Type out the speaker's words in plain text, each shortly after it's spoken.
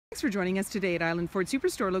Thanks for joining us today at Island Ford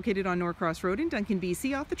Superstore, located on Norcross Road in Duncan,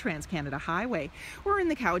 BC, off the Trans-Canada Highway. We're in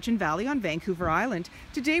the Cowichan Valley on Vancouver Island.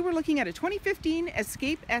 Today we're looking at a 2015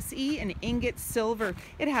 Escape SE in Ingot Silver.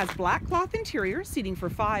 It has black cloth interior, seating for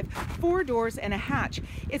 5, 4 doors and a hatch.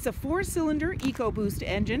 It's a 4-cylinder EcoBoost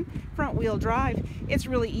engine, front-wheel drive. It's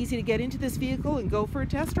really easy to get into this vehicle and go for a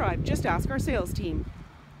test drive. Just ask our sales team.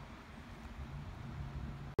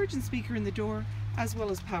 Emergency speaker in the door, as well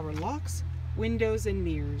as power locks, windows and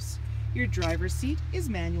mirrors. Your driver's seat is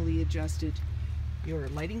manually adjusted. Your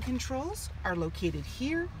lighting controls are located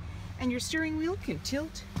here, and your steering wheel can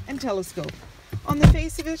tilt and telescope. On the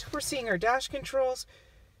face of it, we're seeing our dash controls,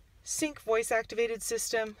 sync voice activated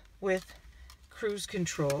system with cruise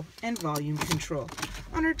control and volume control.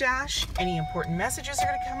 On our dash, any important messages are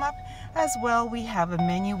going to come up. As well, we have a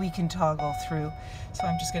menu we can toggle through. So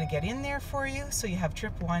I'm just going to get in there for you. So you have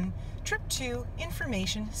trip 1, trip 2,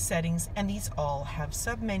 information, settings, and these all have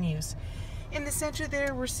sub-menus. In the center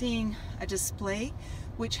there, we're seeing a display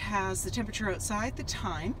which has the temperature outside, the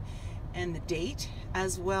time, and the date.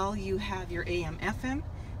 As well, you have your AM, FM,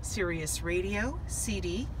 Sirius radio,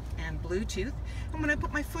 CD, and Bluetooth. And when I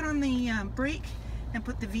put my foot on the brake and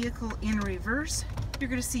put the vehicle in reverse, you're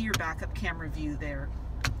going to see your backup camera view there.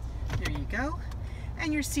 There you go.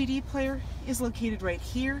 And your CD player is located right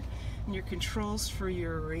here, and your controls for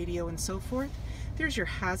your radio and so forth. There's your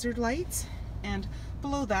hazard lights, and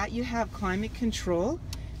below that you have climate control.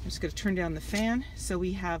 I'm just going to turn down the fan. So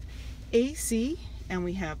we have AC and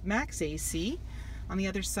we have max AC. On the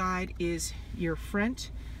other side is your front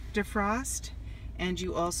defrost, and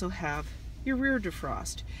you also have your rear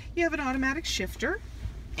defrost. You have an automatic shifter,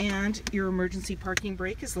 and your emergency parking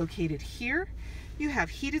brake is located here. You have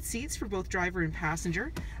heated seats for both driver and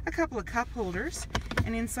passenger, a couple of cup holders,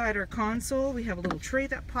 and inside our console we have a little tray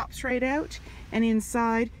that pops right out, and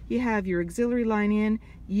inside you have your auxiliary line in,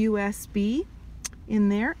 USB in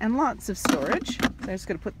there, and lots of storage. So I'm just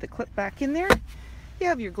going to put the clip back in there. You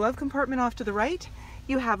have your glove compartment off to the right.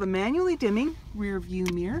 You have a manually dimming rear view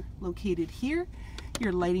mirror located here.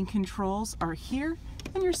 Your lighting controls are here,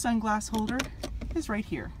 and your sunglass holder is right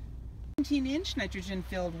here. 17-inch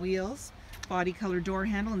nitrogen-filled wheels, body color door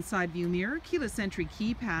handle and side view mirror, keyless entry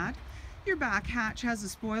keypad. Your back hatch has a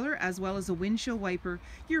spoiler as well as a windshield wiper.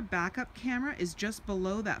 Your backup camera is just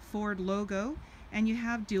below that Ford logo, and you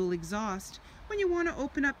have dual exhaust. When you want to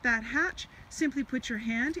open up that hatch, simply put your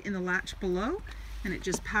hand in the latch below and it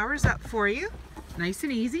just powers up for you. Nice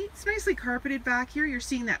and easy. It's nicely carpeted back here. You're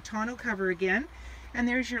seeing that tonneau cover again. And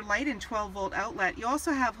there's your light and 12-volt outlet. You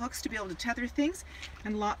also have hooks to be able to tether things,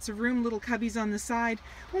 and lots of room, little cubbies on the side.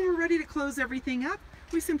 When we're ready to close everything up,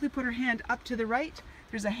 we simply put our hand up to the right.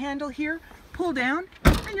 There's a handle here, pull down,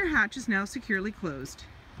 and your hatch is now securely closed.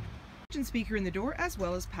 Speaker in the door, as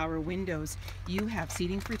well as power windows. You have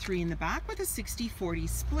seating for 3 in the back with a 60-40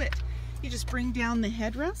 split. You just bring down the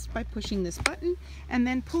headrest by pushing this button, and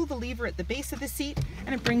then pull the lever at the base of the seat,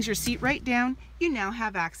 and it brings your seat right down. You now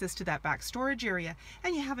have access to that back storage area,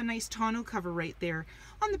 and you have a nice tonneau cover right there.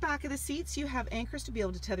 On the back of the seats, you have anchors to be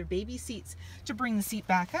able to tether baby seats. To bring the seat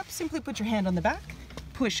back up, simply put your hand on the back,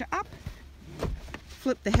 push up,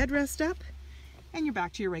 flip the headrest up, and you're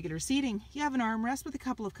back to your regular seating. You have an armrest with a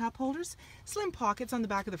couple of cup holders, slim pockets on the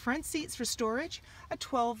back of the front seats for storage, a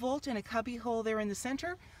 12-volt and a cubby hole there in the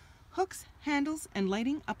center, hooks, handles, and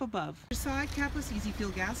lighting up above. Side capless easy fill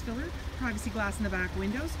gas filler, privacy glass in the back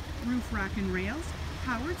windows, roof rack and rails,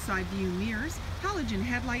 powered side view mirrors, halogen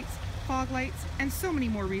headlights, fog lights, and so many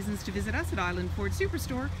more reasons to visit us at Island Ford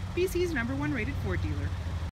Superstore, BC's #1 rated Ford dealer.